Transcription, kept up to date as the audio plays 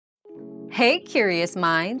Hey, curious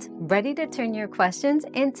minds, ready to turn your questions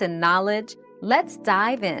into knowledge? Let's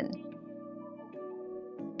dive in.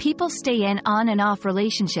 People stay in on and off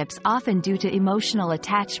relationships often due to emotional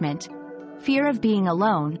attachment, fear of being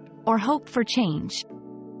alone, or hope for change.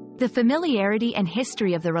 The familiarity and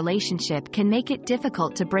history of the relationship can make it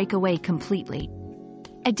difficult to break away completely.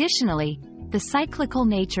 Additionally, the cyclical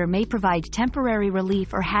nature may provide temporary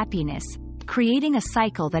relief or happiness, creating a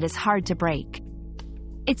cycle that is hard to break.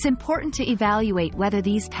 It's important to evaluate whether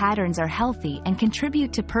these patterns are healthy and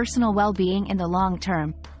contribute to personal well-being in the long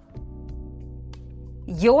term.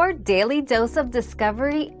 Your daily dose of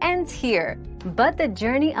discovery ends here, but the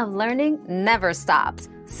journey of learning never stops.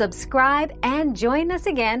 Subscribe and join us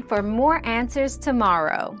again for more answers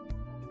tomorrow.